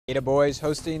Ada boys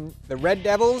hosting the Red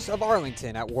Devils of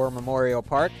Arlington at War Memorial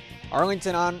Park.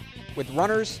 Arlington on with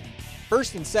runners.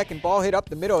 First and second, ball hit up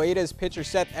the middle. Ada's pitcher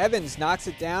Seth Evans knocks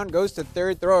it down, goes to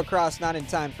third, throw across, not in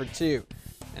time for two.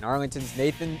 And Arlington's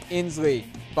Nathan Inslee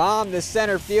bombed the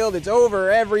center field. It's over,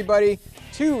 everybody.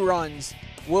 2 runs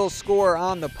will score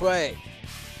on the play.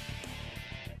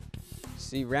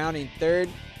 See rounding third.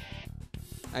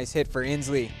 Nice hit for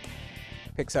Inslee.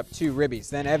 Picks up 2 ribbies.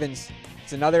 Then Evans,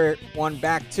 it's another one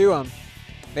back to him.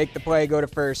 Make the play, go to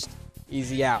first.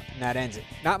 Easy out, and that ends it.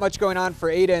 Not much going on for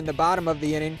Ada in the bottom of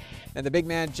the inning. Then the big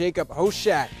man, Jacob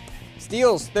Hoschak,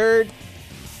 steals third.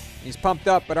 He's pumped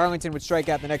up, but Arlington would strike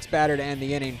out the next batter to end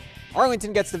the inning.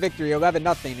 Arlington gets the victory,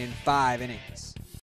 11-0 in 5 innings.